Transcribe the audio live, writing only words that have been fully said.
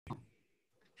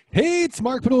Hey, it's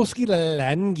Mark Podolsky, the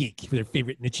Land Geek, for their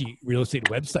favorite niche real estate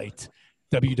website,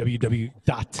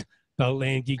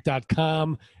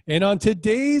 www.thelandgeek.com. And on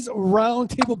today's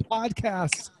Roundtable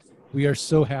podcast, we are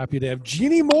so happy to have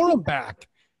Jeannie Morum back.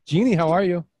 Jeannie, how are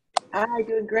you? Hi,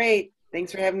 doing great.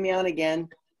 Thanks for having me on again.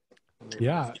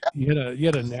 Yeah, you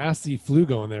had a nasty flu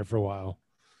going there for a while.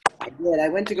 I did. I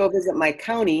went to go visit my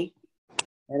county,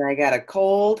 and I got a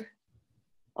cold,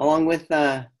 along with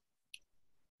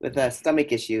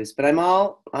stomach issues. But I'm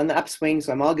all on the upswing,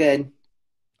 so I'm all good.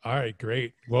 All right,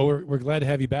 great. Well, we're glad to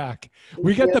have you back.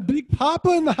 We got the Big Papa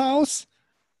in the house.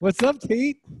 What's up,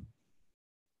 Tate?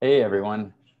 Hey,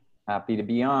 everyone. Happy to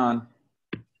be on.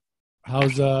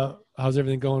 How's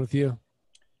everything going with you?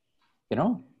 You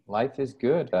know, life is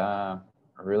good. I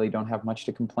really don't have much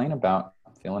to complain about.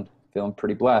 I'm feeling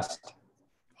pretty blessed.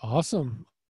 Awesome.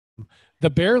 The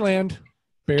Bearland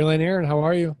Aaron, how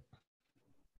are you?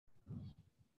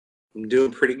 I'm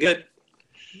doing pretty good.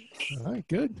 All right,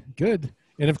 good.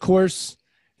 And of course,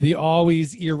 the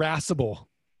always irascible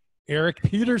Eric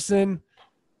Peterson.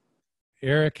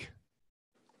 Eric.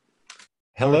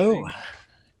 Hello.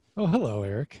 Oh, hello,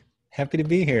 Eric. Happy to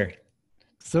be here.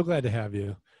 So glad to have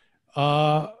you.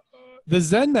 The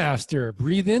Zen Master,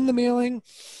 breathe in the mailing,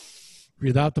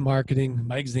 breathe out the marketing,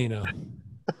 Mike Zeno.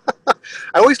 I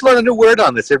always learn a new word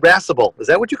on this. Irascible. Is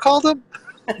that what you called them?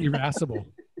 Irascible.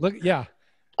 Look, yeah.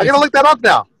 I gotta look that up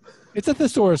now. It's a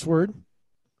thesaurus word.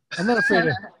 I'm not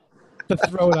afraid to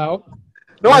throw it out.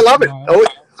 No, I love it. Oh,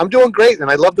 I'm doing great, and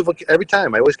I love the book every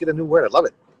time. I always get a new word. I love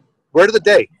it. Word of the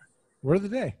day. Word of the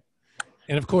day.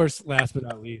 And of course, last but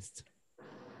not least,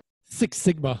 Six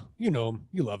Sigma. You know him.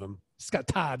 You love him. Scott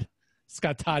Todd.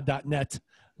 ScottTodd.net.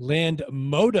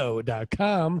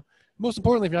 Landmodo.com. Most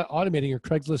importantly, if you're not automating your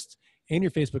Craigslist and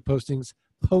your Facebook postings,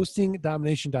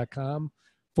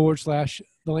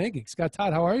 postingdomination.com/the Land Geek. Scott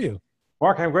Todd, how are you?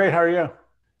 Mark, I'm great. How are you?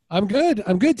 I'm good.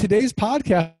 Today's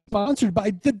podcast is sponsored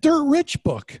by the Dirt Rich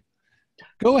book.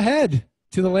 Go ahead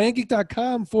to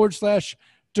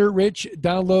thelandgeek.com/Dirt Rich.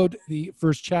 Download the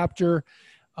first chapter.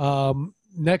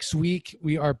 Next week,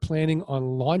 we are planning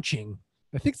on launching.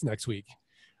 I think it's next week.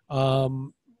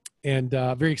 And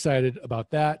very excited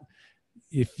about that.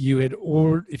 If you'd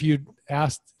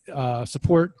asked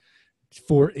support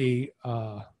for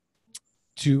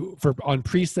on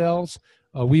pre-sales,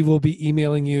 we will be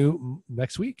emailing you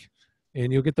next week,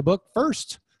 and you'll get the book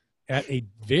first at a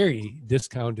very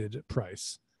discounted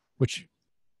price, which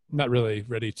I'm not really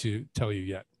ready to tell you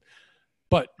yet,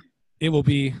 but it will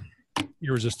be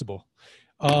irresistible.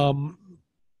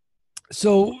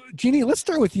 So, Jeannie, let's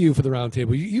start with you for the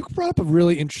roundtable. You brought up a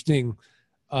really interesting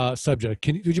subject.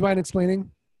 Would you mind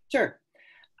explaining? Sure.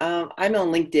 I'm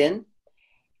on LinkedIn,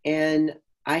 and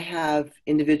I have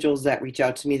individuals that reach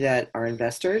out to me that are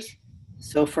investors.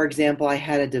 So, for example, I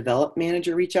had a development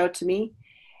manager reach out to me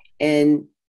and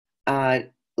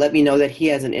let me know that he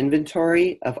has an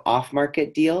inventory of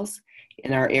off-market deals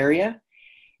in our area.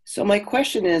 So my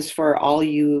question is for all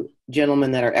you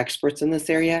gentlemen that are experts in this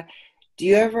area, do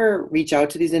you ever reach out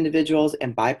to these individuals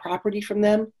and buy property from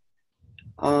them?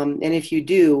 And if you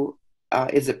do,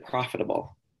 is it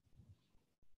profitable?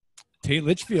 Tate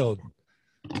Litchfield.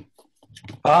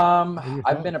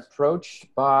 I've been approached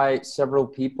by several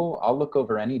people. I'll look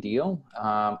over any deal.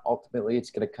 Ultimately, it's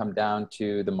going to come down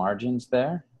to the margins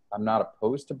there. I'm not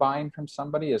opposed to buying from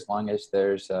somebody as long as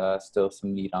there's still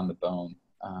some meat on the bone.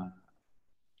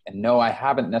 And no, I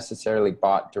haven't necessarily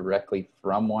bought directly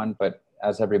from one, but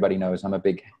as everybody knows, I'm a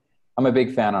big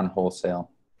fan on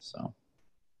wholesale. So,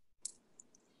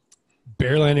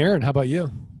 Bearland Aaron, how about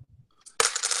you?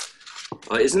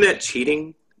 Isn't that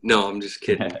cheating? No, I'm just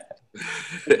kidding.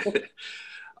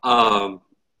 I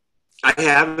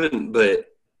haven't, but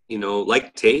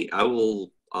like Tate, I'll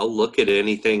look at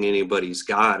anything anybody's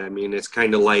got. I mean, it's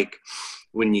kind of like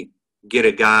when you get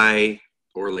a guy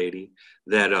or lady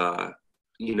that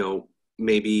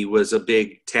maybe was a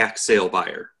big tax sale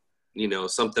buyer,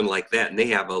 something like that, and they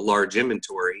have a large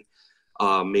inventory.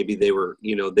 Maybe they were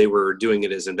doing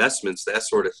it as investments, that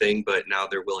sort of thing, but now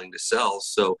they're willing to sell.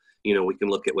 So, we can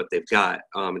look at what they've got.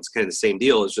 It's kind of the same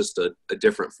deal. It's just a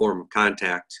different form of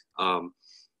contact.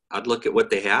 I'd look at what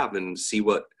they have and see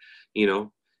what,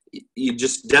 you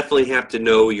just definitely have to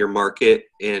know your market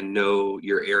and know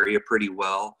your area pretty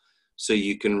well so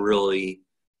you can really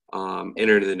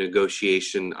enter the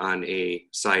negotiation on a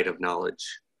side of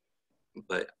knowledge.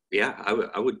 But yeah,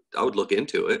 I would look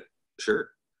into it.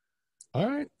 Sure.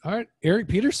 All right. Eric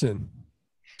Peterson.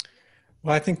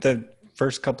 Well, I think the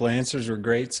first couple of answers were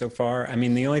great so far. I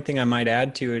mean, the only thing I might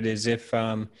add to it is if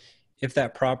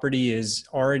that property is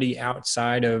already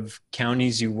outside of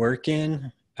counties you work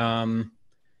in,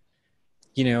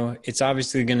 it's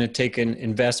obviously going to take an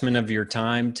investment of your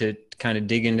time to kind of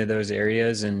dig into those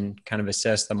areas and kind of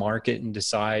assess the market and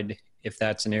decide if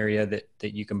that's an area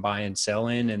that you can buy and sell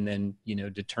in, and then,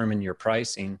 determine your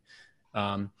pricing.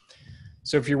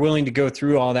 So if you're willing to go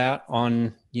through all that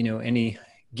on, any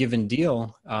given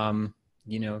deal,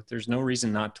 there's no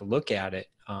reason not to look at it.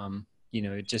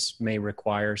 It just may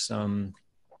require some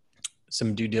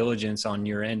due diligence on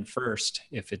your end first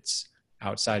if it's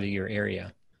outside of your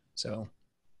area. So.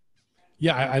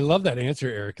 Yeah, I love that answer,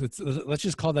 Eric. Let's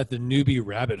just call that the newbie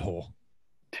rabbit hole,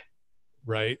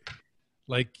 right?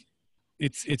 Like,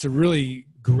 it's a really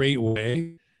great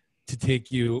way to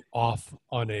take you off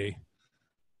on a,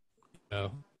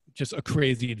 just a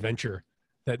crazy adventure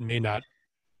that may not,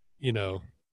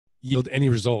 yield any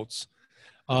results.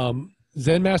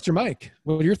 Zen Master Mike,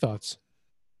 what are your thoughts?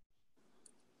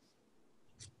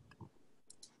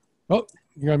 Oh,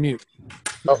 you're on mute.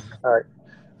 Oh, all right.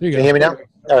 There you go. Can you hear me now?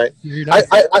 All right. You're nice.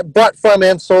 I bought from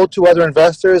and sold to other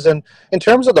investors. And in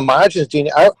terms of the margins, Gene,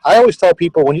 I always tell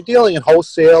people when you're dealing in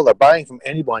wholesale or buying from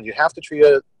anyone, you have to treat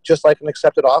it just like an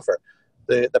accepted offer.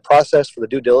 The process for the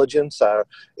due diligence,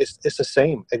 it's the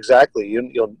same exactly.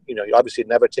 You obviously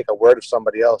never take a word of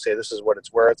somebody else. Say this is what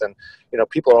it's worth, and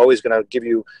people are always going to give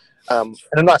you. And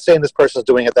I'm not saying this person's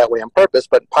doing it that way on purpose,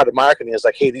 but part of marketing is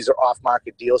like, hey, these are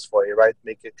off-market deals for you, right?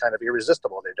 Make it kind of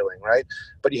irresistible. They're doing right,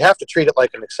 but you have to treat it like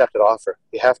an accepted offer.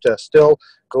 You have to still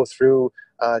go through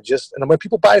and when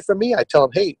people buy from me, I tell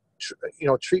them, hey,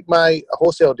 treat my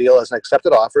wholesale deal as an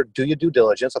accepted offer. Do your due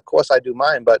diligence. Of course, I do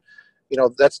mine, but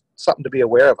that's something to be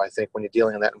aware of, I think, when you're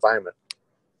dealing in that environment.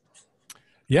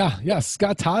 Yeah.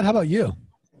 Scott Todd, how about you?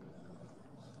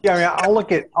 Yeah, I mean, I'll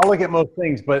look at most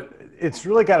things, but it's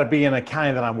really got to be in a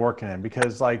county that I'm working in,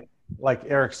 because like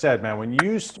Eric said, man, when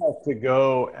you start to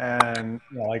go and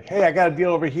hey, I got a deal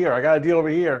over here, I got a deal over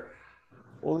here.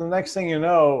 Well, the next thing you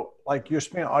know, you're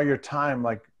spending all your time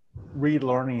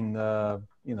relearning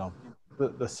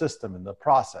the system and the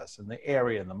process and the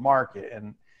area and the market,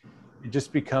 and it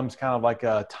just becomes kind of like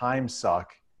a time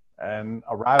suck and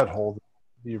a rabbit hole.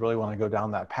 You really want to go down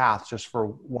that path just for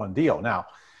one deal. Now,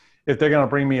 if they're going to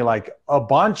bring me a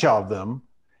bunch of them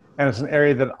and it's an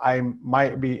area that I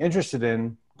might be interested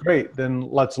in, great, then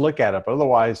let's look at it. But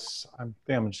otherwise, I'm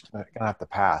just going to have to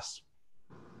pass.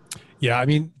 Yeah, I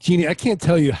mean, Jeannie, I can't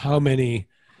tell you how many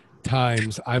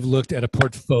times I've looked at a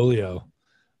portfolio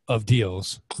of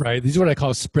deals, right? These are what I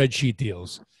call spreadsheet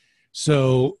deals.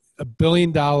 So $1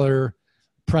 billion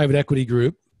private equity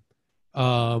group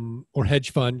or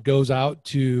hedge fund goes out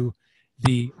to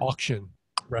the auction,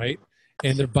 right?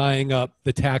 And they're buying up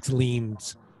the tax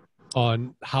liens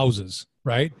on houses,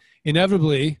 right?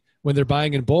 Inevitably, when they're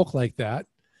buying in bulk like that,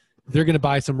 they're going to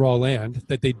buy some raw land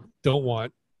that they don't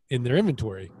want in their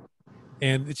inventory.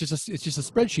 And it's just a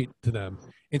spreadsheet to them.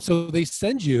 And so they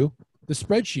send you the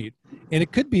spreadsheet, and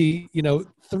it could be,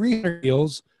 300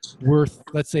 deals worth,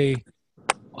 let's say,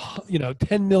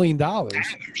 $10 million,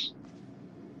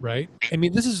 right? I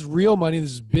mean, this is real money.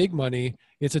 This is big money.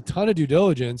 It's a ton of due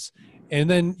diligence. And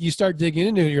then you start digging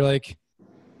into it. You're like,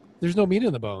 there's no meat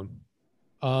in the bone.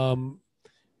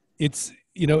 It's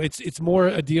more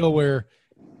a deal where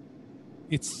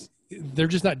they're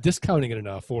just not discounting it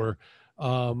enough, or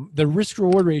the risk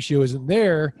reward ratio isn't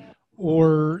there,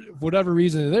 or whatever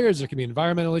reason there can be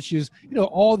environmental issues,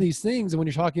 all these things. And when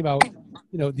you're talking about,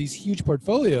 these huge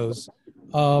portfolios,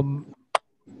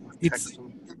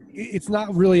 it's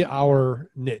not really our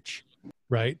niche,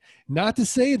 right? Not to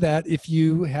say that if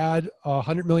you had a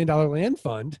 $100 million land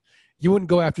fund, you wouldn't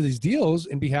go after these deals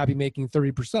and be happy making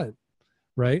 30%,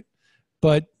 right?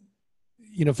 But,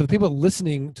 for the people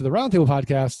listening to the Roundtable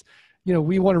podcast,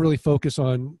 we want to really focus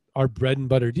on our bread and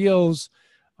butter deals,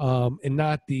 and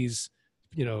not these,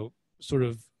 sort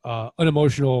of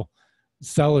unemotional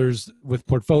sellers with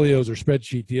portfolios or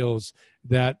spreadsheet deals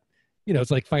that,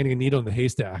 it's like finding a needle in the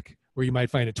haystack where you might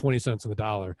find it 20 cents on the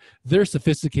dollar. They're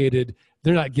sophisticated.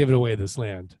 They're not giving away this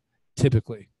land,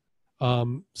 typically.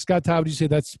 Scott Todd, would you say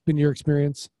that's been your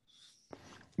experience?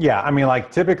 Yeah, I mean,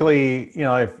 typically,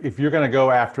 if you're going to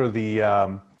go after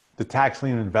the tax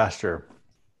lien investor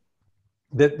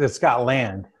that's got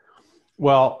land,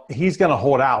 well, he's going to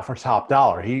hold out for top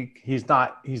dollar. He's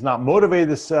not motivated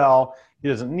to sell. He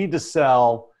doesn't need to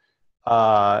sell.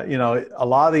 A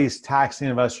lot of these tax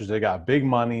lien investors, they got big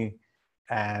money,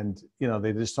 and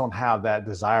they just don't have that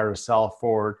desire to sell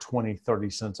for 20, 30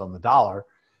 cents on the dollar.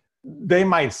 They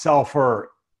might sell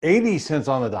for 80 cents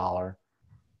on the dollar,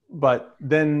 but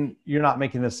then you're not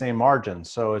making the same margin.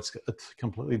 So it's a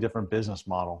completely different business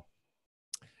model.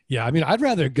 Yeah. I mean, I'd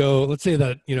rather go, let's say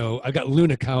that, I've got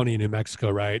Luna County in New Mexico,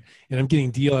 right? And I'm getting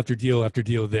deal after deal after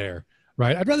deal there.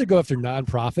 right? I'd rather go after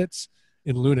nonprofits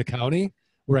in Luna County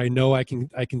where I know I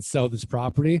can sell this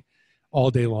property all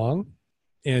day long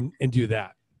and do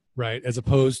that, right? As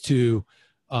opposed to,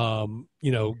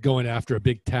 going after a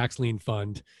big tax lien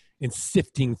fund and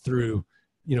sifting through,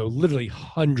 literally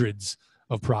hundreds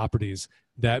of properties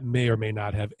that may or may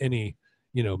not have any,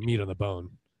 meat on the bone.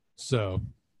 So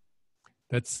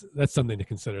that's something to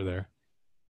consider there.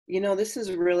 This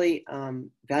is really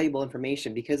valuable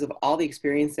information because of all the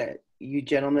experience that you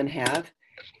gentlemen have.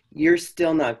 You're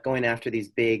still not going after these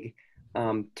big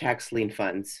tax lien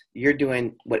funds. You're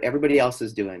doing what everybody else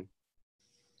is doing,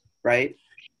 right?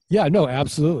 Yeah, no,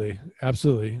 absolutely.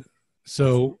 Absolutely.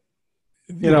 So,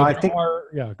 I think,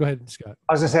 go ahead, Scott.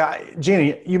 I was gonna say,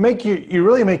 Jeannie, you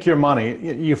really make your money.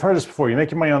 You've heard this before. You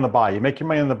make your money on the buy. You make your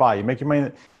money on the buy. You make your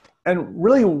money. And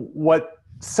really what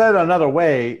said another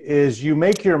way is you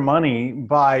make your money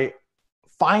by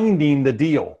finding the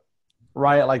deal,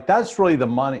 right? Like that's really the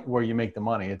money where you make the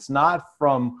money. It's not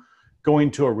from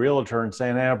going to a realtor and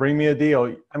saying, hey, bring me a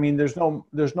deal. I mean, there's no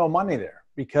money there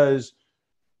because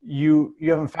you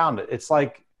haven't found it. It's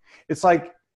like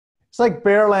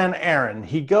Bearland Aaron.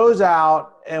 He goes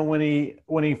out and when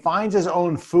he finds his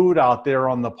own food out there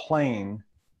on the plane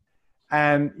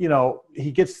and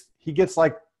he gets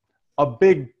like a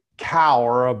big cow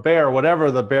or a bear,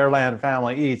 whatever the Bearland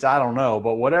family eats, I don't know,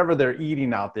 but whatever they're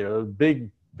eating out there, those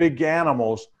big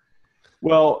animals,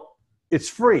 well, it's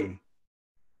free.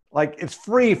 Like it's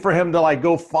free for him to like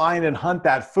go find and hunt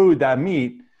that food, that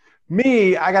meat.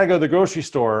 Me, I got to go to the grocery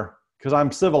store because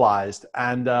I'm civilized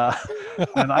and I'm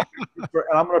going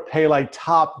to pay like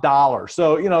top dollar.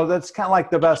 So, that's kind of like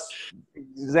the best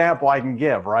example I can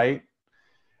give, right?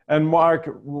 And Mark,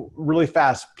 really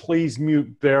fast, please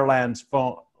mute Bearland's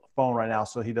phone right now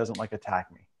so he doesn't like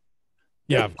attack me.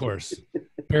 Yeah, of course.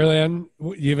 Bearland,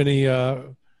 you have any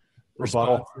response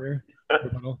Rebuttal? there?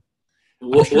 Rebuttal?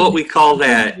 What we call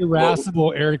that.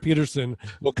 Irascible Eric Peterson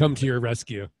will come to your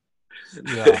rescue.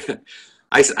 Yeah.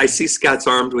 I see Scott's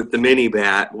armed with the mini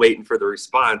bat waiting for the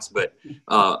response, but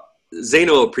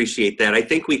Zano will appreciate that. I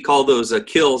think we call those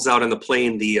kills out on the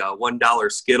plane the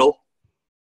 $1 Skittle.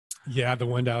 Yeah, the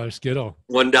 $1 Skittle.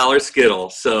 $1 Skittle.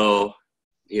 So,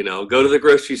 go to the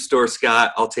grocery store,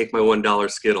 Scott. I'll take my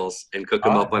 $1 Skittles and cook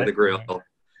them up on the grill.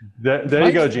 There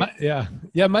you go, Gene.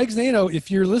 Yeah, Mike Zano,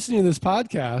 if you're listening to this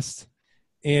podcast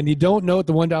and you don't know what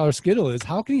the $1 Skittle is,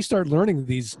 how can you start learning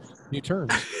these new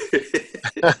terms?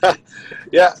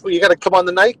 Yeah, well, you got to come on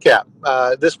the nightcap.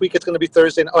 This week it's going to be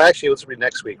Thursday. Oh, actually, it's going to be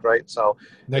next week, right? So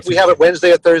we have it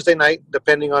Wednesday or Thursday night,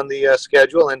 depending on the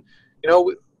schedule. And,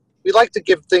 we like to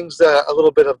give things a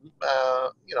little bit of,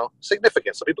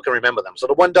 significance so people can remember them. So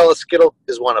the $1 Skittle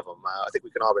is one of them. I think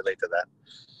we can all relate to that.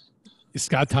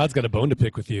 Scott Todd's got a bone to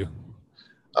pick with you.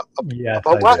 Yes,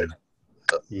 about what?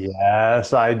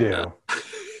 Yes, I do.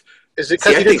 Is it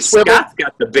because I think Scott's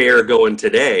got the bear going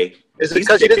today. Is it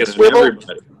because you didn't swivel?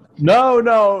 No,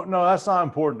 that's not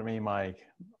important to me, Mike.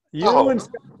 You and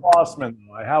Scott Bossman,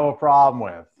 I have a problem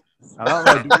with. I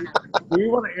don't know. Do we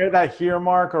want to air that here,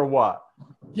 Mark, or what?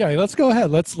 Yeah, let's go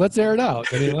ahead. Let's air it out.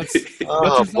 I mean, let's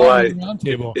boy. round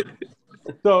table.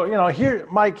 So, here,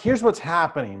 Mike, here's what's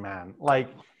happening, man. Like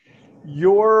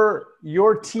your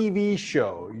TV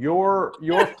show, your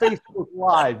Facebook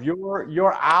Live,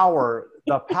 your hour,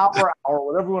 the power hour,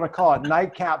 whatever you want to call it,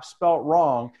 nightcap spelt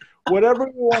wrong, whatever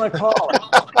you want to call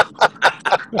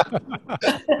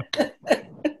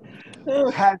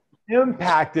it, has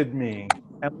impacted me.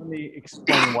 And let me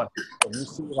explain what happened. You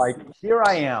see, like, here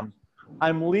I am.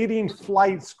 I'm leading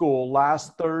flight school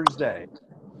last Thursday.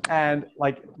 And,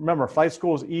 like, remember, flight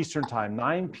school is Eastern time,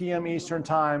 9 p.m. Eastern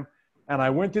time. And I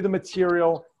went through the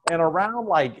material. And around,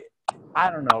 like, I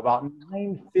don't know, about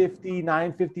 9:50,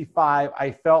 9:55,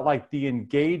 I felt like the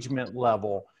engagement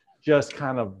level just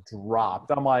kind of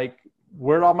dropped. I'm like,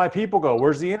 where'd all my people go?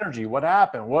 Where's the energy? What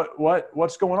happened?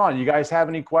 What's going on? You guys have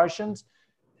any questions?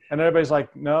 And everybody's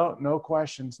like, no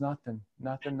questions, nothing.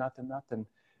 And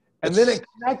then it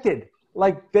connected.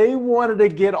 Like they wanted to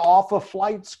get off of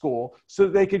flight school so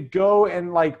they could go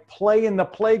and like play in the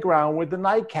playground with the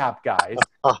nightcap guys.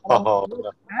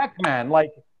 Heck, man,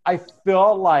 like I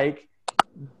felt like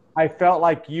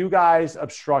you guys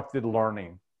obstructed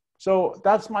learning. So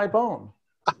that's my bone.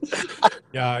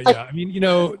 Yeah. I mean,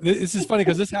 this is funny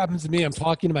because this happens to me. I'm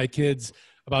talking to my kids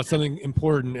about something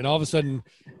important, and all of a sudden,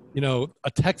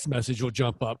 a text message will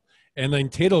jump up, and then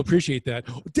Tate will appreciate that.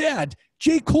 Dad,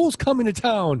 J. Cole's coming to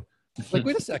town. Like,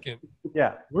 wait a second.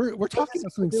 Yeah, we're talking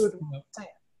about something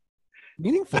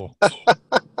meaningful.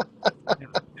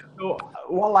 So,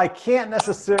 while I can't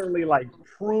necessarily like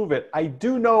prove it, I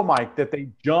do know, Mike, that they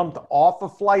jumped off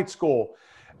of flight school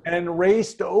and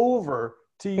raced over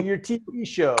to your TV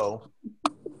show.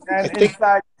 And in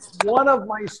fact, one of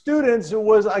my students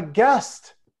was a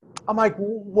guest. I'm like,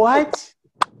 what?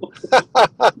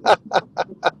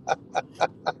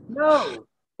 No.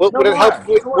 Would it help?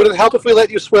 Would it help if we let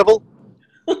you swivel?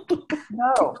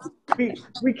 No.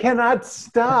 We cannot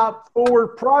stop forward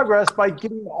progress by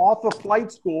getting off of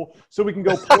flight school so we can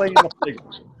go play in the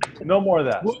playground. No more of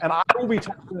that. And I will be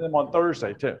talking to them on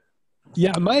Thursday too.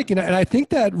 Yeah, Mike, and I think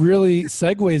that really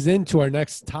segues into our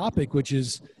next topic, which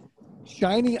is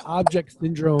shiny object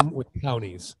syndrome with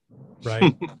counties,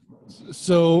 right?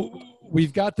 So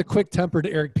we've got the quick-tempered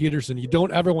Eric Peterson. You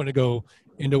don't ever want to go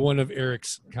into one of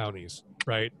Eric's counties,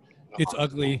 right? It's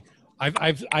ugly.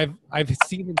 I've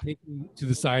seen him take me to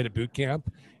the side at boot camp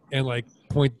and like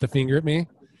point the finger at me.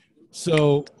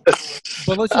 So,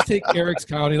 but let's just take Eric's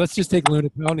county. Let's just take Luna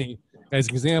County as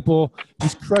an example.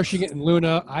 He's crushing it in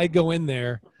Luna. I go in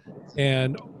there,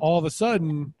 and all of a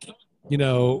sudden, you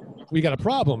know, we got a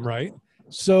problem, right?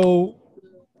 So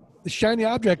the shiny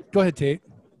object, go ahead, Tate.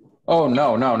 Oh,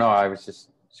 no. I was just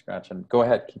scratching. Go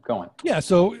ahead. Keep going. Yeah.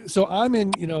 So I'm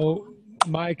in, you know,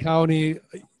 my county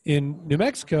in New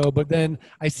Mexico, but then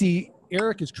I see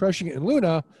Eric is crushing it in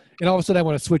Luna, and all of a sudden I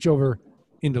want to switch over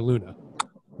into Luna,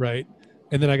 right?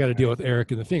 And then I got to deal with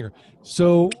Eric and the finger.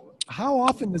 So how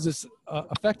often does this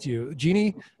affect you?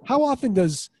 Jeannie, how often do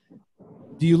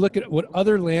you look at what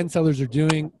other land sellers are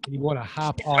doing and you want to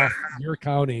hop off your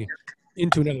county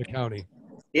into another county?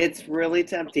 It's really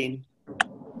tempting.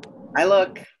 I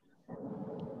look.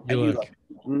 You look.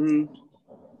 Mm-hmm.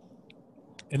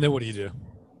 And then what do you do?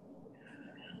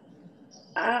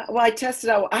 Well, I tested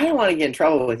out. I don't want to get in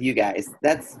trouble with you guys.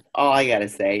 That's all I got to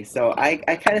say. So I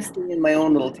kind of stay in my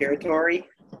own little territory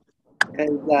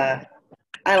because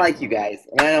I like you guys,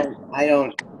 and I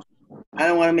don't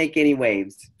want to make any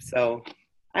waves. So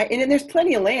and then there's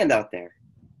plenty of land out there,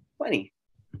 plenty.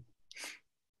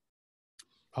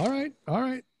 All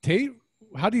right, Tate.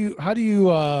 How do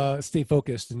you stay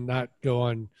focused and not go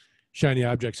on shiny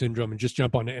object syndrome and just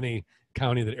jump onto any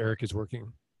county that Eric is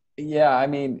working? Yeah, I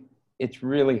mean, it's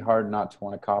really hard not to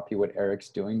want to copy what Eric's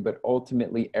doing, but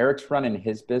ultimately Eric's running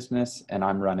his business and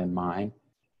I'm running mine.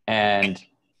 And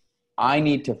I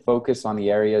need to focus on the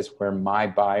areas where my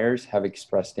buyers have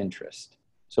expressed interest.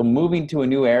 So moving to a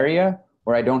new area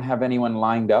where I don't have anyone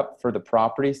lined up for the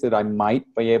properties that I might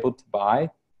be able to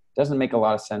buy doesn't make a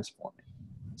lot of sense for me.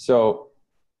 So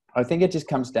I think it just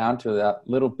comes down to that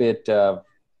little bit of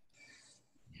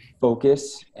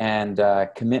focus and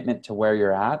commitment to where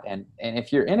you're at. And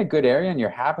if you're in a good area and you're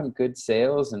having good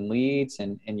sales and leads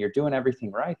and you're doing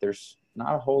everything right, there's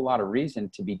not a whole lot of reason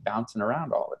to be bouncing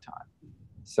around all the time.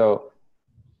 So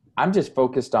I'm just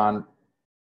focused on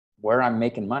where I'm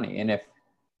making money. And if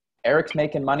Eric's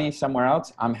making money somewhere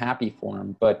else, I'm happy for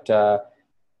him. But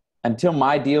until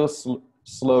my deals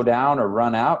slow down or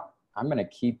run out, I'm going to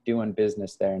keep doing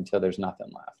business there until there's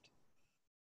nothing left.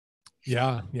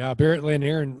 Yeah. Barrett, Lynn,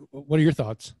 Aaron, what are your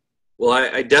thoughts? Well,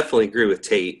 I definitely agree with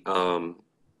Tate.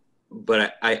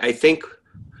 But I think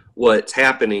what's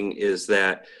happening is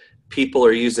that people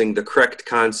are using the correct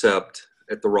concept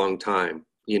at the wrong time.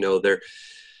 You know,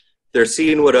 they're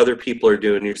seeing what other people are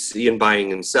doing. You're seeing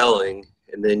buying and selling,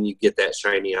 and then you get that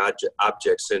shiny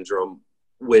object syndrome,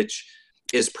 which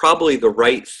is probably the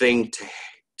right thing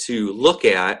to look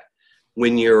at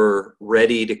when you're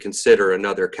ready to consider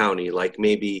another county. Like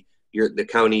maybe the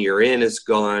county you're in is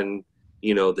gone,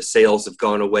 you know, the sales have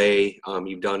gone away.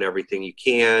 You've done everything you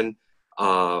can,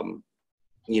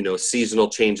 you know, seasonal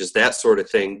changes, that sort of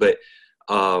thing. But,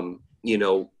 you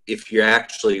know, if you're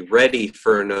actually ready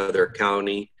for another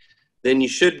county, then you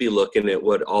should be looking at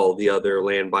what all the other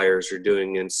land buyers are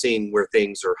doing and seeing where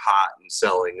things are hot and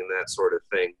selling and that sort of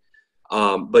thing.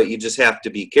 But you just have to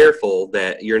be careful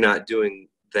that you're not doing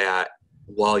that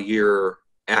while you're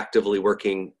actively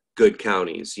working good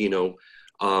counties. You know,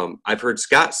 I've heard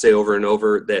Scott say over and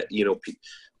over that, you know,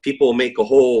 people make a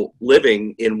whole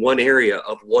living in one area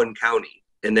of one county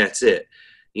and that's it.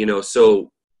 You know,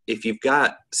 so if you've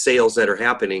got sales that are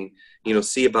happening, you know,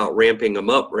 see about ramping them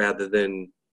up rather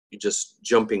than just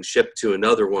jumping ship to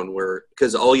another one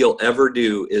because all you'll ever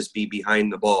do is be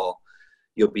behind the ball.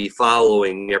 You'll be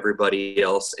following everybody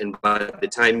else. And by the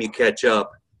time you catch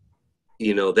up,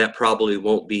 you know, that probably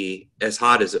won't be as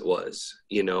hot as it was,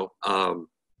 you know?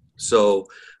 So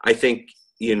I think,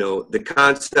 you know, the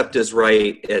concept is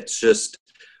right. It's just,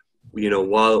 you know,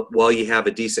 while you have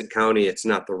a decent county, it's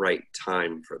not the right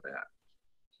time for that.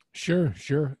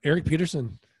 Sure. Eric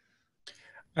Peterson.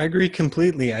 I agree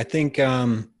completely. I think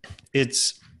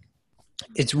it's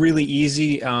really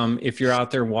easy if you're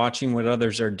out there watching what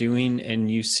others are doing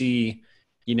and you see,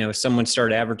 someone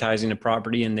started advertising a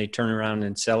property and they turn around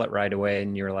and sell it right away.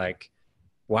 And you're like,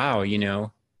 wow,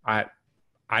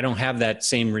 I don't have that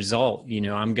same result.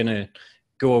 I'm going to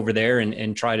go over there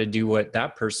and try to do what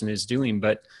that person is doing.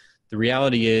 But the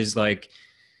reality is, like,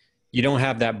 you don't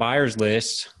have that buyer's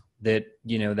list that,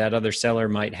 that other seller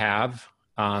might have.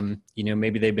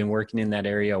 Maybe they've been working in that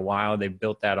area a while. They've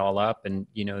built that all up, and,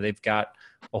 they've got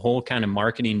a whole kind of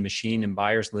marketing machine and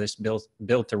buyer's list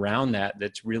built around that.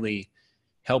 That's really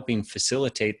helping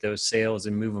facilitate those sales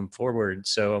and move them forward.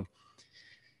 So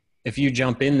if you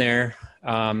jump in there,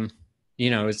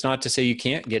 it's not to say you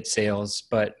can't get sales,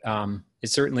 but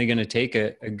it's certainly going to take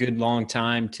a good long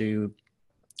time to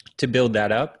build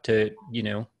that up to,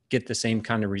 get the same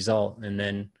kind of result. And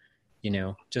then,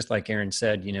 just like Aaron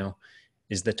said,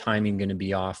 is the timing going to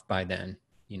be off by then,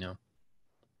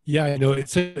 Yeah, I know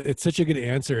it's such a good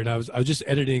answer. And I was just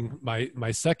editing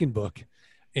my second book,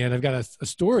 and I've got a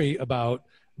story about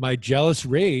my jealous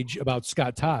rage about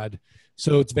Scott Todd.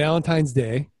 So it's Valentine's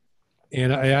Day,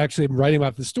 and I actually am writing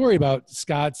about the story about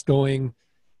Scott's going,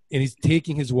 and he's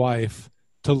taking his wife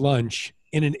to lunch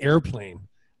in an airplane.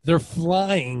 They're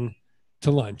flying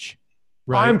to lunch,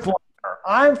 right?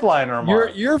 I'm flying her.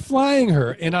 Mark. You're flying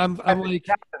her, and I'm like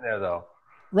captain there though.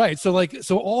 Right. So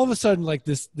all of a sudden, like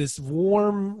this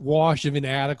warm wash of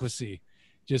inadequacy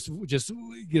just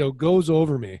goes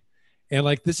over me, and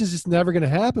like this is just never going to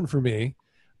happen for me.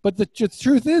 But the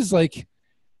truth is, like,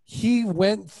 he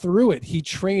went through it. He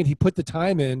trained. He put the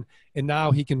time in, and now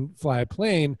he can fly a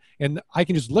plane. And I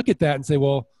can just look at that and say,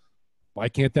 well, why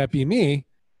can't that be me?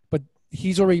 But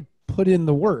he's already put in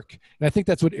the work, and I think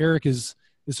that's what Eric is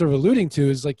sort of alluding to.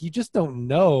 Is like, you just don't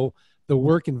know the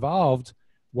work involved,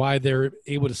 why they're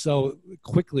able to sell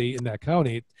quickly in that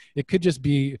county. It could just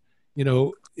be,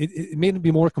 it may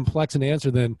be more complex an answer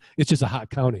than it's just a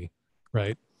hot county,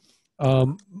 right?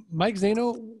 Mike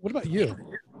Zano, what about you?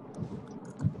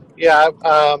 Yeah,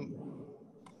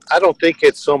 I don't think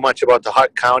it's so much about the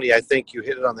hot county. I think you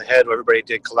hit it on the head. What everybody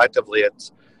did collectively.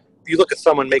 It's, you look at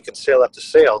someone making sale after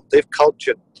sale. They've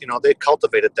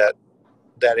cultivated that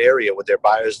area with their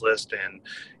buyers list and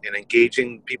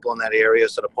engaging people in that area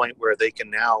to the point where they can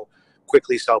now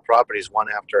quickly sell properties one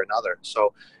after another.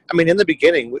 So, I mean, in the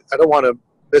beginning, I don't want to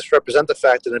misrepresent the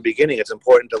fact that in the beginning it's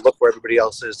important to look where everybody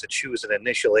else is to choose an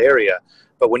initial area.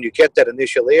 But when you get that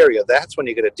initial area, that's when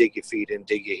you're going to dig your feet in,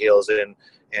 dig your heels in,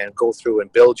 and go through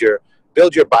and build your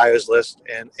buyers list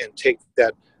and take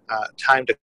that time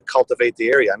to cultivate the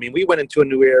area. I mean, we went into a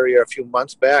new area a few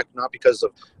months back, not because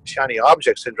of shiny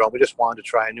object syndrome. We just wanted to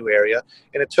try a new area,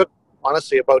 and it took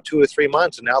honestly about 2 or 3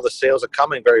 months, and now the sales are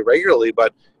coming very regularly,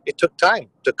 but it took time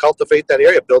to cultivate that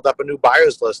area, build up a new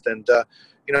buyers list. And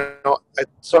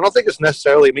so I don't think it's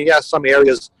necessarily, I mean, yeah, some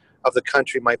areas of the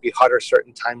country might be hotter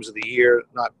certain times of the year,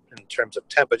 not in terms of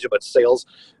temperature but sales,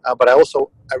 but I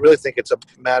really think it's a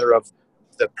matter of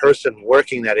the person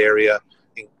working that area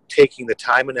taking the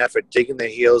time and effort, digging their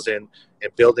heels in,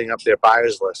 and building up their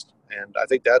buyers list. And I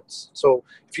think that's, so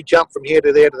if you jump from here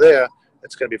to there,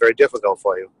 it's going to be very difficult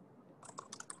for you.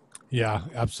 Yeah,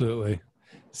 absolutely.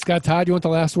 Scott Todd, you want the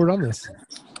last word on this?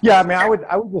 Yeah, I mean,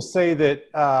 I would just say that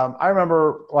I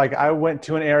remember, like, I went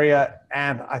to an area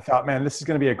and I thought, man, this is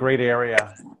going to be a great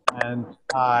area. And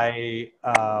I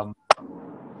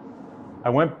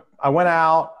went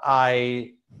out,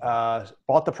 I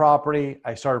bought the property.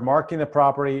 I started marketing the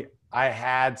property. I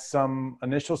had some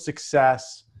initial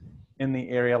success in the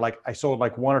area. Like, I sold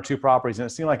like 1 or 2 properties, and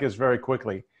it seemed like it was very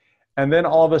quickly. And then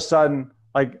all of a sudden,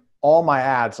 like, all my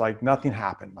ads, like, nothing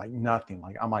happened, like nothing.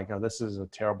 Like, I'm like, oh, this is a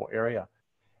terrible area.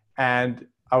 And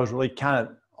I was really kind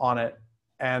of on it.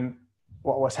 And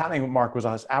what was happening, Mark, was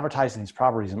I was advertising these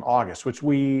properties in August, which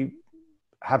we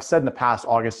have said in the past,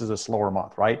 August is a slower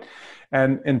month, right?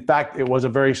 And in fact, it was a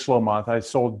very slow month. I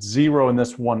sold 0 in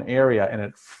this one area, and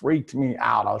it freaked me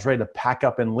out. I was ready to pack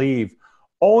up and leave,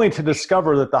 only to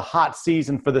discover that the hot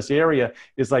season for this area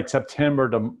is like September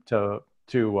to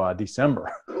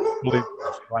December,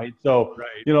 right? So,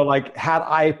 like, had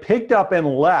I picked up and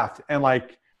left, and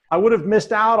like, I would have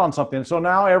missed out on something. So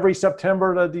now every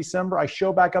September to December, I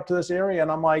show back up to this area, and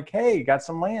I'm like, hey, got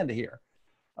some land here.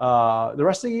 The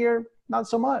rest of the year, not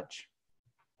so much.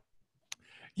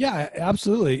 Yeah,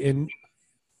 absolutely. And,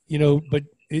 but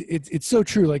it's so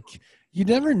true. Like, you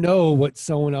never know what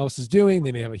someone else is doing.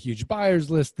 They may have a huge buyers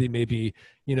list. They may be,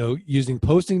 using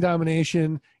posting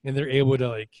domination, and they're able to,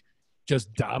 like,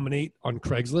 just dominate on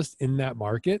Craigslist in that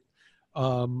market.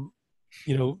 Who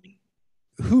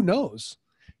knows?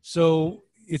 So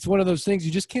it's one of those things,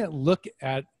 you just can't look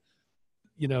at,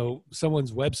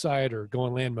 someone's website or go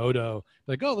on Land Modo,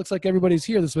 like, oh, it looks like everybody's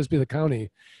here. This must be the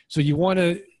county. So you want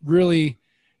to really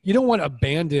you don't want to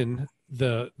abandon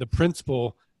the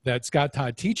principle that Scott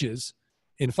Todd teaches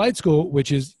in flight school,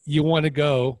 which is you want to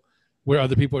go where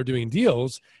other people are doing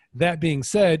deals. That being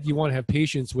said, you want to have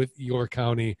patience with your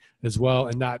county as well,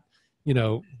 and not,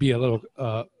 be a little,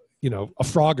 a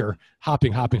frogger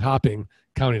hopping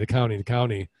county to county to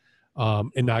county,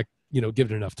 and not,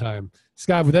 give it enough time.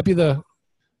 Scott, would that be the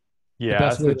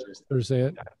best way to say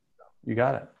it? You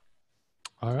got it.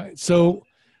 All right. So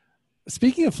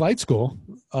speaking of flight school,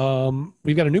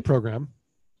 we've got a new program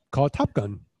called Top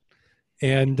Gun.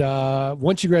 And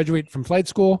once you graduate from flight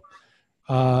school,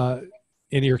 and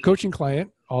your coaching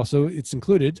client also, it's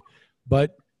included.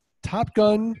 But Top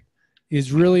Gun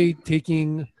is really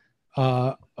taking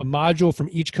a module from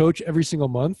each coach every single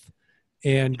month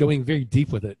and going very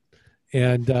deep with it.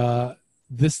 And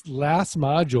this last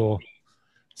module,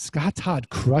 Scott Todd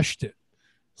crushed it.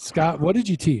 Scott, what did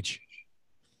you teach?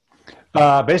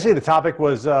 Basically, the topic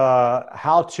was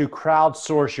how to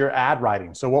crowdsource your ad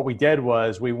writing. So what we did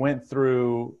was we went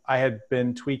through. I had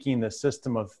been tweaking the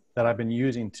system that I've been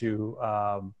using to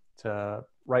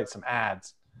write some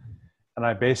ads, and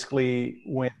I basically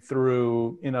went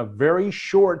through in a very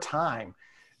short time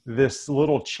this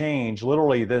little change.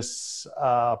 Literally, this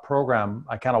program.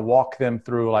 I kind of walk them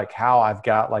through like how I've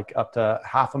got like up to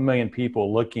 500,000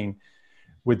 people looking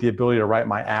with the ability to write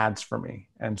my ads for me.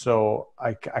 And so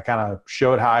I kind of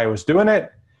showed how I was doing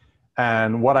it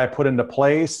and what I put into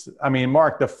place. I mean,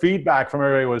 Mark, the feedback from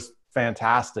everybody was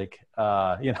fantastic.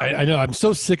 I know. I'm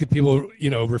so sick of people,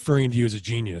 referring to you as a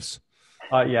genius.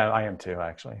 Yeah, I am too,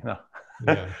 actually. No.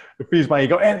 Yeah. It feeds my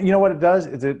ego. And you know what it does?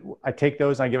 I take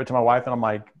those and I give it to my wife and I'm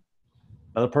like,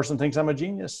 another person thinks I'm a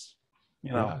genius,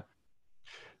 Yeah.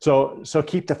 So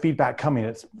keep the feedback coming.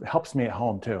 It helps me at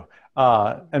home too.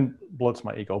 And bloats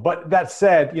my ego. But that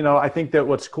said, I think that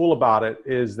what's cool about it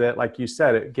is that, like you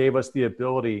said, it gave us the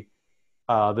ability,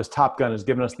 this Top Gun has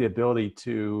given us the ability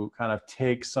to kind of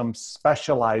take some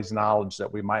specialized knowledge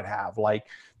that we might have. Like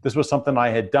this was something I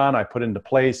had done, I put into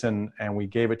place and we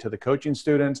gave it to the coaching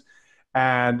students.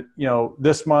 And,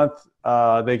 this month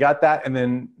they got that. And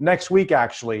then next week,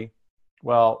 actually,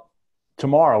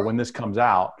 tomorrow when this comes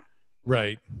out,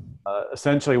 right.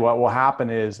 Essentially what will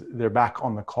happen is they're back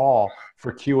on the call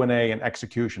for Q&A and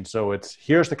execution. So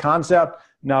here's the concept.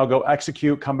 Now go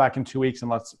execute, come back in 2 weeks and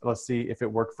let's see if it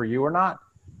worked for you or not.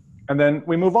 And then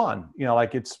we move on,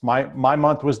 like it's my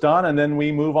month was done. And then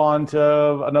we move on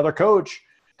to another coach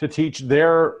to teach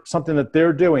something that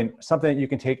they're doing, something that you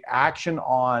can take action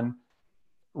on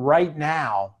right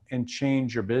now and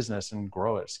change your business and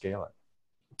grow it, scale it.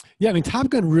 Yeah. I mean, Top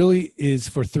Gun really is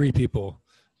for three people.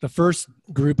 The first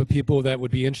group of people that would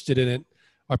be interested in it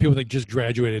are people that just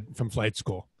graduated from flight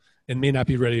school and may not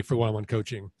be ready for one-on-one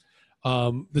coaching.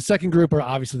 The second group are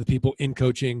obviously the people in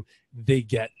coaching. They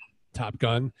get Top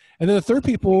Gun. And then the third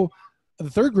group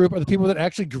are the people that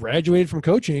actually graduated from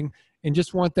coaching and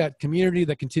just want that community,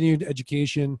 that continued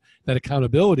education, that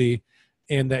accountability,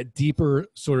 and that deeper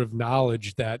sort of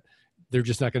knowledge that they're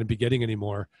just not going to be getting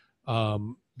anymore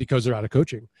because they're out of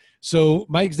coaching. So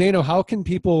Mike Zano, how can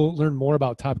people learn more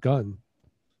about Top Gun?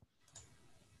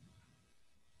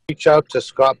 Reach out to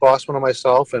Scott Bossman or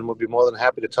myself, and we'll be more than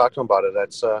happy to talk to him about it.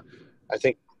 That's, I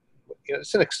think,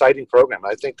 it's an exciting program.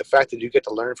 I think the fact that you get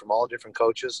to learn from all different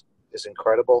coaches is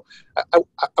incredible. I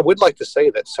would like to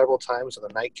say that several times in the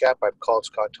nightcap, I've called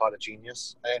Scott Todd a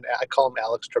genius, and I call him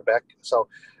Alex Trebek. So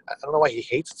I don't know why he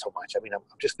hates it so much. I mean, I'm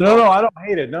just no, I don't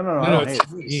hate it. No, I don't hate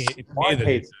it. Mark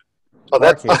hates it. Oh,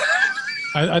 that's.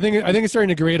 I think it's starting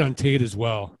to grade on Tate as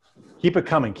well. Keep it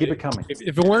coming. Keep it coming.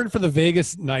 If it weren't for the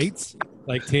Vegas nights,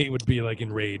 like Tate would be like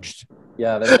enraged.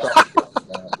 Yeah, that's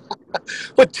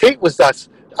But Tate was nuts.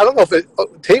 I don't know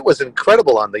if Tate was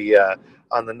incredible on the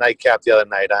nightcap the other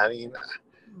night. I mean,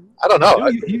 I don't know.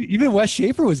 Even Wes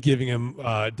Schaefer was giving him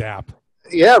dap.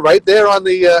 Yeah, right there on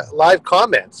the live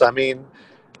comments. I mean,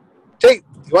 Tate,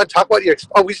 you want to talk about your?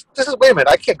 Wait a minute.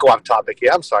 I can't go off topic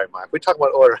here. I'm sorry, Mark. We talk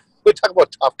about order. We talk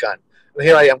about Top Gun, and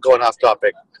here I am going off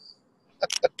topic.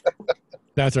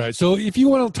 That's all right. So if you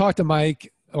want to talk to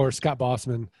Mike or Scott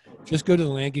Bossman, just go to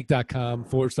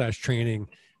thelandgeek.com/training,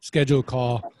 schedule a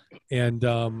call. And,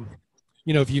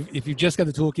 if you've just got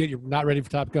the toolkit, you're not ready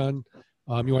for Top Gun,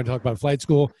 you want to talk about flight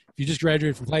school. If you just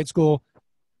graduated from flight school,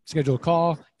 schedule a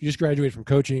call. If you just graduated from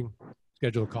coaching,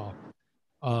 schedule a call.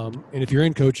 And if you're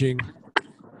in coaching,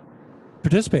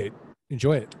 participate,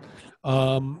 enjoy it,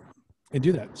 and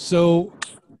do that. So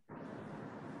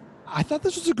I thought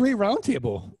this was a great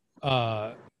roundtable,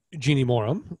 Jeannie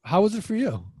Morum. How was it for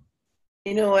you?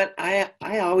 You know what? I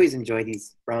always enjoy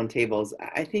these roundtables.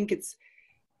 I think it's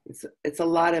a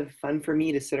lot of fun for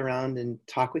me to sit around and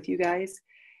talk with you guys.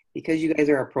 because you guys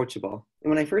are approachable. And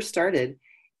when I first started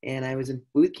and I was in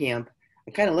boot camp,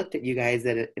 I kind of looked at you guys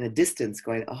in a distance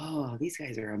going, oh, these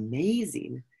guys are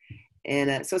amazing.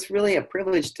 And so it's really a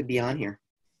privilege to be on here.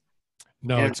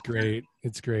 No, And it's great.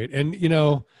 It's great. And, you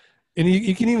know, and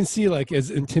you can even see, like, as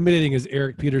intimidating as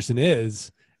Eric Peterson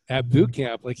is at boot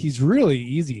camp, like, he's really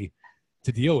easy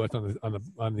to deal with on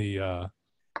the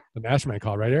mastermind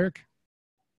call, right, Eric?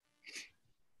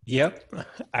 Yep,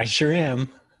 I sure am.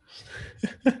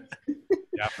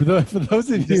 Yeah, for those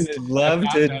of you Just that love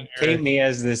have to not met paint Eric, me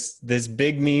as this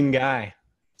big mean guy.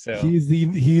 So he's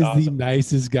the awesome.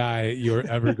 nicest guy you're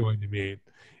ever going to meet,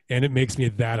 and it makes me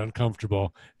that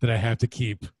uncomfortable that I have to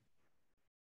keep,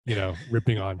 you know,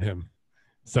 ripping on him.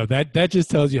 So that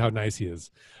just tells you how nice he is,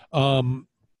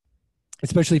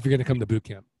 especially if you're going to come to boot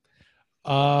camp.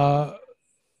 I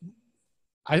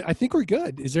think we're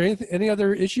good. Is there any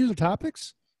other issues or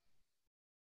topics?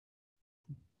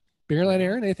 Bearland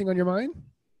Aaron, anything on your mind?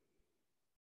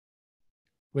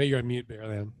 Wait, you're on mute,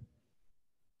 Bearland.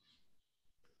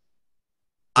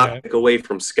 Topic away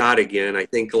from Scott again. I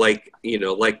think, like, you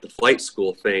know, like the flight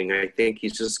school thing, I think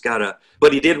he's just got to,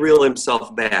 but he did reel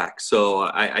himself back. So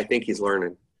I think he's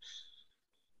learning.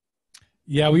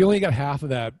 Yeah, we only got half of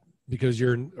that because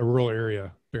you're in a rural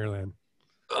area, Bearland.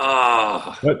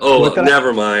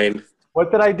 Never mind.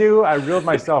 What did I do? I reeled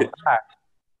myself back.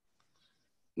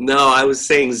 No, I was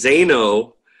saying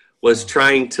Zeno was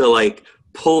trying to, like,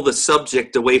 pull the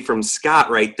subject away from Scott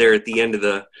right there at the end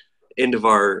of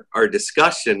our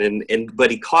discussion, but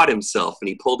he caught himself and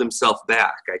he pulled himself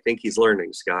back. I think he's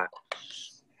learning, Scott.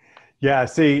 Yeah,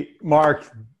 see, Mark,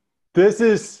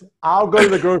 I'll go to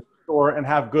the grocery store and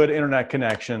have good internet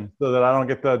connection so that I don't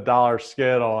get the dollar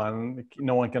skittle and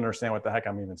no one can understand what the heck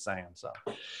I'm even saying. So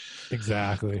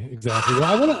Exactly.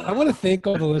 Well, I want to thank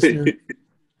all the listeners.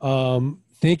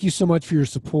 Thank you so much for your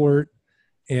support,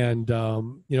 and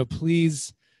you know,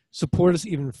 please support us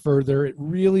even further. It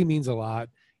really means a lot.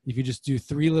 If you just do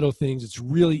 3 little things, it's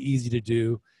really easy to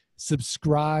do.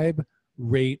 Subscribe,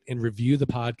 rate, and review the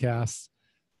podcast.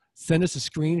 Send us a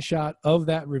screenshot of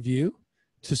that review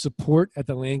to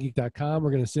support@thelandgeek.com. We're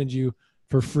going to send you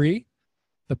for free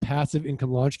the Passive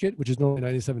Income Launch Kit, which is normally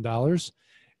 $97.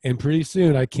 And pretty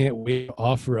soon, I can't wait to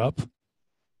offer up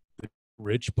the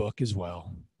Rich book as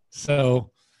well.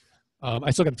 So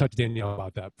I still got to talk to Danielle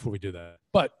about that before we do that.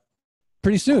 But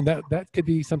pretty soon, that could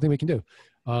be something we can do,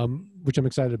 which I'm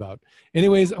excited about.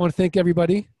 Anyways, I want to thank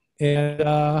everybody. And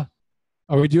are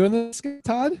we doing this,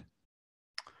 Todd?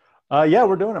 yeah,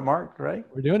 we're doing it, Mark, right?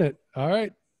 We're doing it. All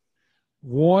right.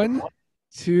 1,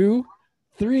 2,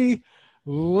 3.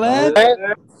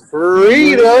 Let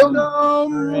freedom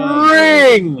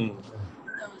ring.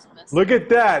 Look at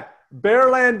that.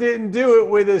 Bearland didn't do it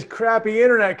with his crappy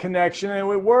internet connection, and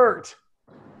it worked.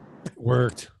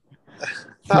 Worked.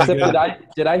 So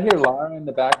did I hear Laura in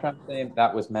the background saying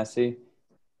that was messy?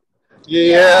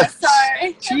 Yeah.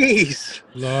 Sorry. Jeez.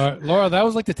 Laura, that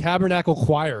was like the Tabernacle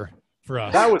Choir for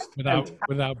us. That was without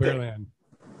Bearland.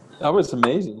 That was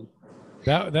amazing.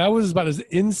 That was about as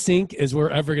in sync as we're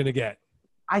ever gonna get.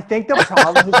 I think the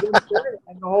problem has been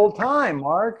the whole time,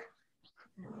 Mark.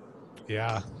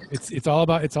 Yeah, it's all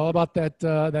about that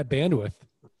that bandwidth.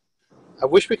 I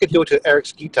wish we could do it to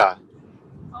Eric's guitar.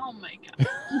 Oh my god.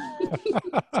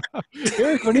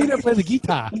 Eric, we need to play the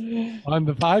guitar on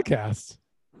the podcast.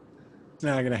 It's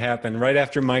not going to happen. Right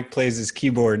after Mike plays his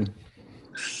keyboard.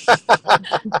 All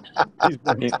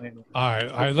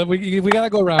right. We gotta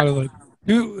go around. And like,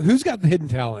 who's got the hidden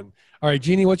talent? All right,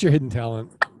 Jeannie, what's your hidden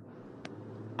talent?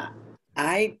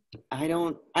 I'm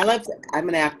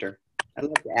an actor. I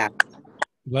love to act.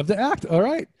 Love to act. All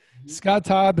right. Scott,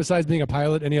 Todd, besides being a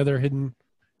pilot, any other hidden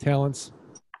talents?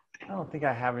 I don't think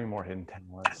I have any more hidden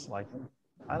talents. Like,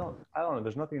 I don't know.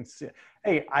 There's nothing.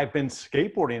 Hey, I've been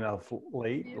skateboarding of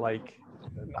late. Like,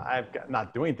 I've got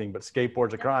not doing anything, but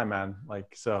skateboard's a crime, man.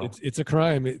 Like, so it's a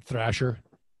crime, Thrasher.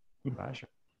 Thrasher,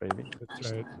 baby.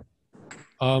 That's right.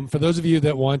 For those of you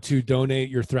that want to donate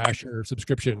your Thrasher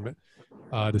subscription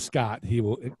to Scott, he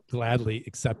will gladly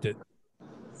accept it.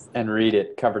 And read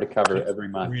it cover to cover every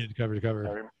month. Read it cover to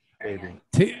cover. Baby.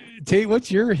 Tate, what's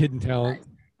your hidden talent?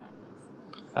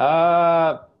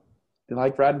 Like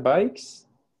riding bikes?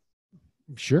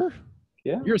 Sure.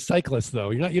 Yeah. You're a cyclist,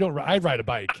 though. You don't. I ride a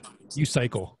bike. You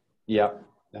cycle. Yeah,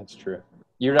 that's true.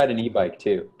 You ride an e-bike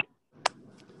too.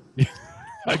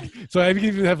 So I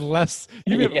even have less.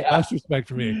 You have less respect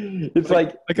for me. It's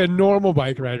like a normal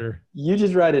bike rider. You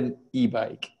just ride an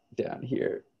e-bike down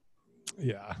here.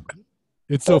 Yeah,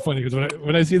 it's so funny because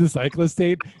when I see the cyclist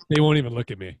Tate, they won't even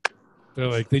look at me. They're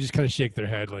like, they just kind of shake their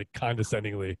head like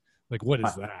condescendingly, like, what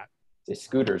is that? The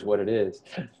scooter's what it is.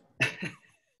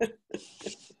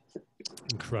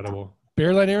 Incredible.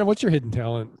 Bearline Aaron, what's your hidden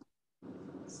talent?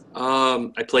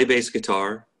 I play bass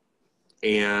guitar,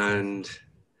 and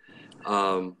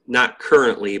not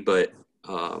currently, but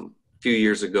a few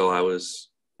years ago, I was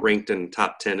ranked in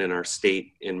top 10 in our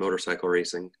state in motorcycle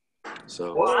racing.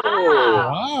 So Wow.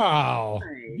 Wow.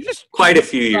 You just quite a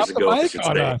few years dropped the ago, I mic should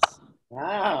on say. us.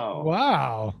 Wow.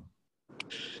 Wow.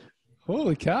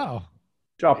 Holy cow.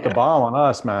 Drop the bomb on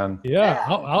us, man. Yeah,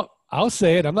 I'll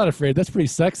say it. I'm not afraid. That's pretty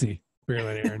sexy,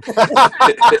 Bearline Aaron.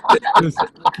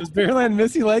 Does Bearline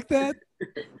Missy like that?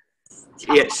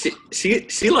 Yeah,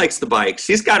 she likes the bike.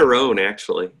 She's got her own,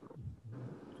 actually.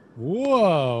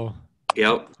 Whoa.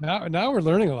 Yep. Now we're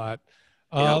learning a lot.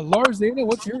 Yep. Larzana,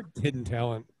 what's your hidden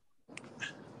talent?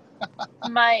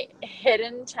 My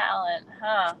hidden talent,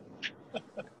 huh?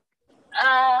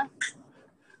 I'm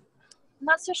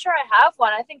not so sure I have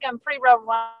one. I think I'm pretty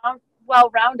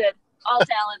well-rounded. All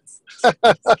talents.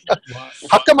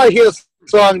 How come I hear the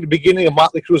song at the beginning of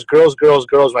Motley Crue's "Girls, Girls,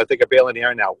 Girls" when I think of Bale in the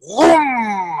Air now?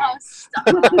 Oh,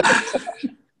 stop.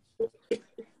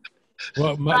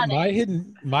 Well, my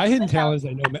hidden talent is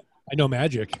I know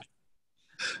magic.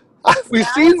 We've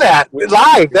seen that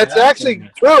live. That's actually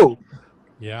true.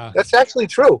 Yeah. That's actually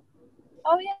true.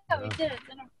 Oh, yeah, we did.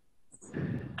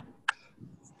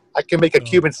 I can make a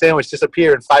Cuban sandwich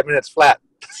disappear in 5 minutes flat.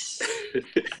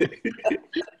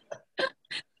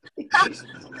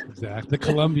 Exactly. The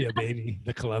Columbia, baby.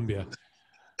 The Columbia.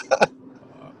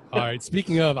 All right.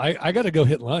 Speaking of, I got to go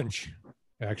hit lunch,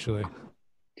 actually.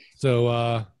 So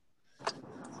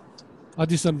I'll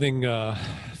do something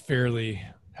fairly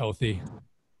healthy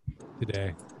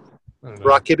today. I don't know.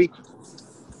 Rock kibby?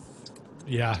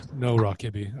 Yeah, no raw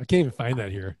kibby. I can't even find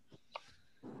that here.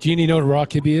 Jeannie, you know what raw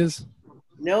kibby is?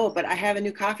 No, but I have a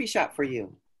new coffee shop for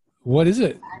you. What is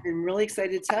it? I've been really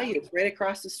excited to tell you. It's right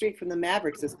across the street from the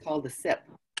Mavericks. It's called The Sip.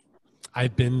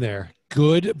 I've been there.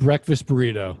 Good breakfast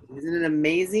burrito. Isn't it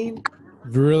amazing?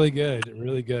 Really good.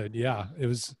 Really good. Yeah, it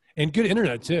was. And good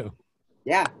internet, too.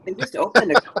 Yeah, they just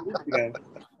opened a couple weeks ago.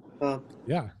 So,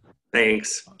 Yeah.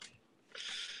 Thanks.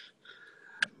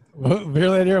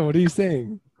 Bearland Aaron, what are you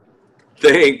saying?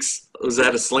 Thanks. Was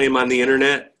that a slam on the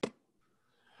internet?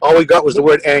 All we got was the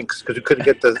word "anks" because we couldn't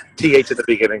get the TH at the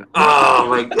beginning. Oh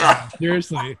my god!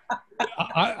 Seriously,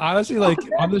 I honestly, like,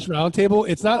 on this round table,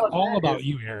 it's not all about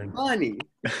you, Aaron. funny.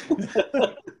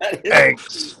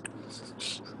 Anks.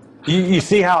 You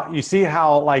see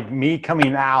how like me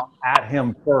coming out at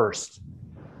him first.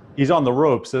 He's on the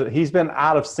ropes. So he's been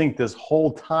out of sync this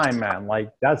whole time, man.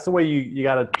 Like that's the way you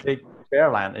got to take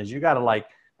Fairland is you got to like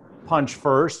punch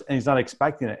first, and he's not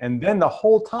expecting it, and then the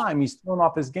whole time he's throwing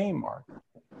off his game, Mark.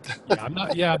 Yeah, I'm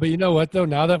not. Yeah, but you know what though?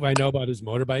 Now that I know about his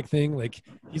motorbike thing, like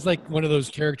he's like one of those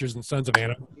characters in Sons of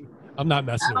Anarchy. I'm not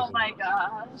messing with Oh him. my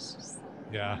gosh.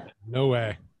 Yeah, no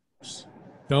way.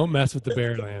 Don't mess with the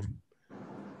Bearland.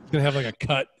 He's gonna have like a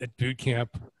cut at boot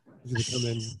camp. He's gonna come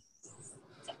in.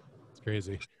 It's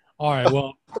crazy. All right.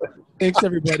 Well, thanks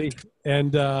everybody,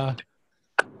 and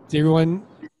see everyone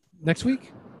next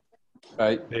week.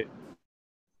 Right.